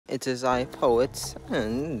it is I, Poets,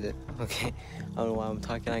 and okay, I don't know why I'm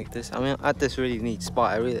talking like this. I'm at this really neat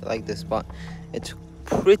spot. I really like this spot. It's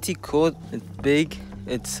pretty cool. It's big.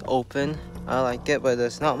 It's open. I like it, but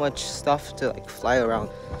there's not much stuff to like fly around,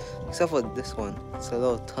 except for this one. It's a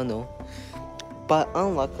little tunnel. But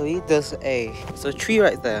unluckily, there's a tree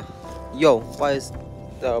right there. Yo, why is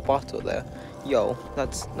there a bottle there? Yo,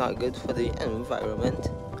 that's not good for the environment.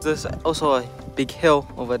 There's also a big hill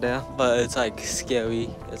over there, but it's like scary.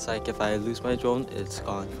 It's like if I lose my drone, it's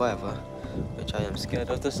gone forever, which I am scared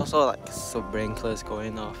of. There's also like sprinklers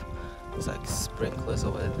going off. There's like sprinklers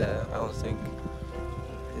over there. I don't think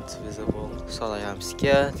it's visible. So like I'm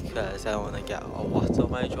scared because I don't want to get a water on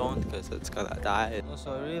my drone because it's gonna die.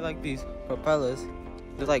 Also, I really like these propellers.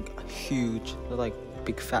 They're like huge. They're like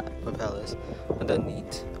big fat propellers, and they're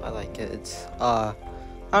neat. I like it. It's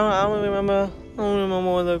I don't remember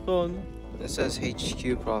what they're called. It says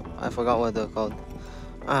HQ prop. I forgot what they're called.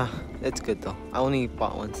 It's good though. I only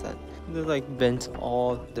bought one set. They're like bent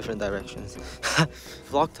all different directions.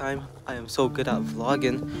 Vlog time. I am so good at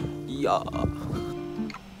vlogging. Yeah.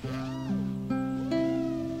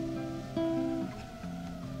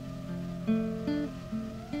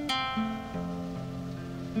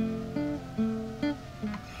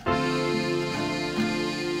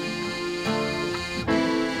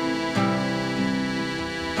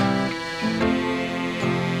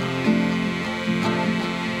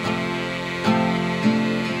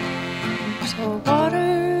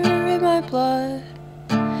 Blood,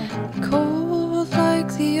 cold like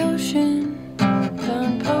the ocean,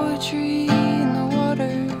 found poetry in the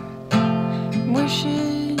water,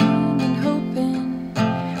 wishing and hoping.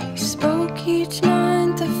 We spoke each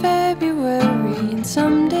 9th of February and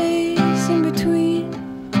some days in between.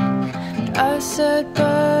 But I sat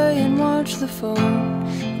by and watched the phone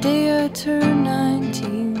the day I turned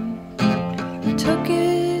 19. I took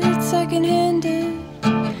it second-handed,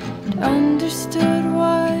 understood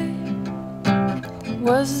why.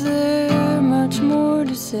 Was there much more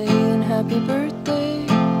to say than happy birthday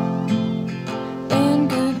and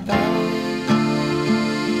goodbye?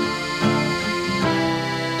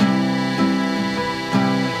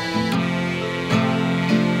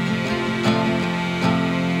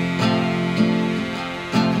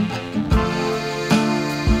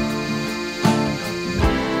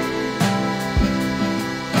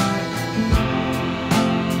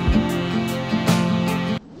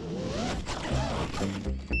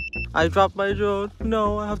 I dropped my drone.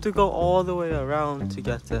 No, I have to go all the way around to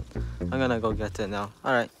get it. I'm gonna go get it now.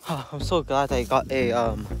 Alright. I'm so glad I got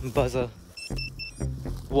a buzzer.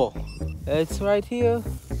 Whoa. It's right here.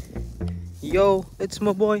 Yo, it's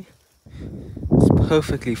my boy. It's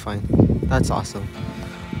perfectly fine. That's awesome.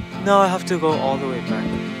 Now I have to go all the way back.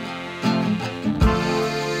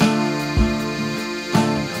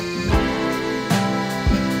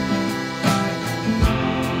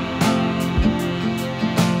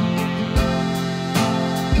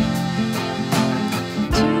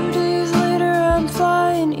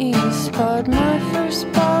 Bought my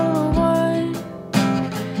first bottle of wine.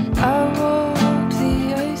 I walked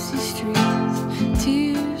the icy streets,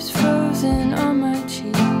 tears frozen on my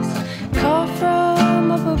cheeks. Call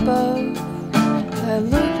from up above, I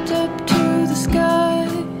looked up to the sky.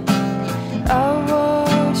 I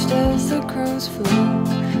watched as the crows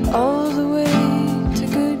flew all the way to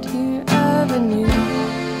Goodyear Avenue.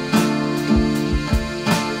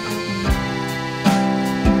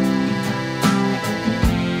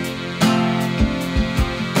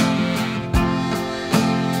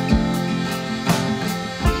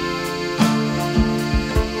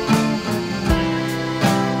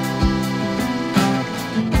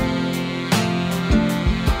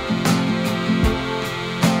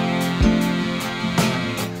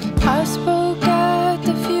 I spoke at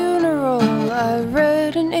the funeral. I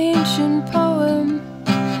read an ancient poem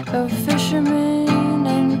of fishermen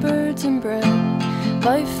and birds and bread,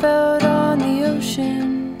 life out on the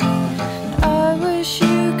ocean. I wish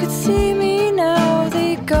you could see me now,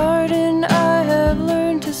 the garden I have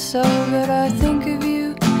learned to sow, but I think of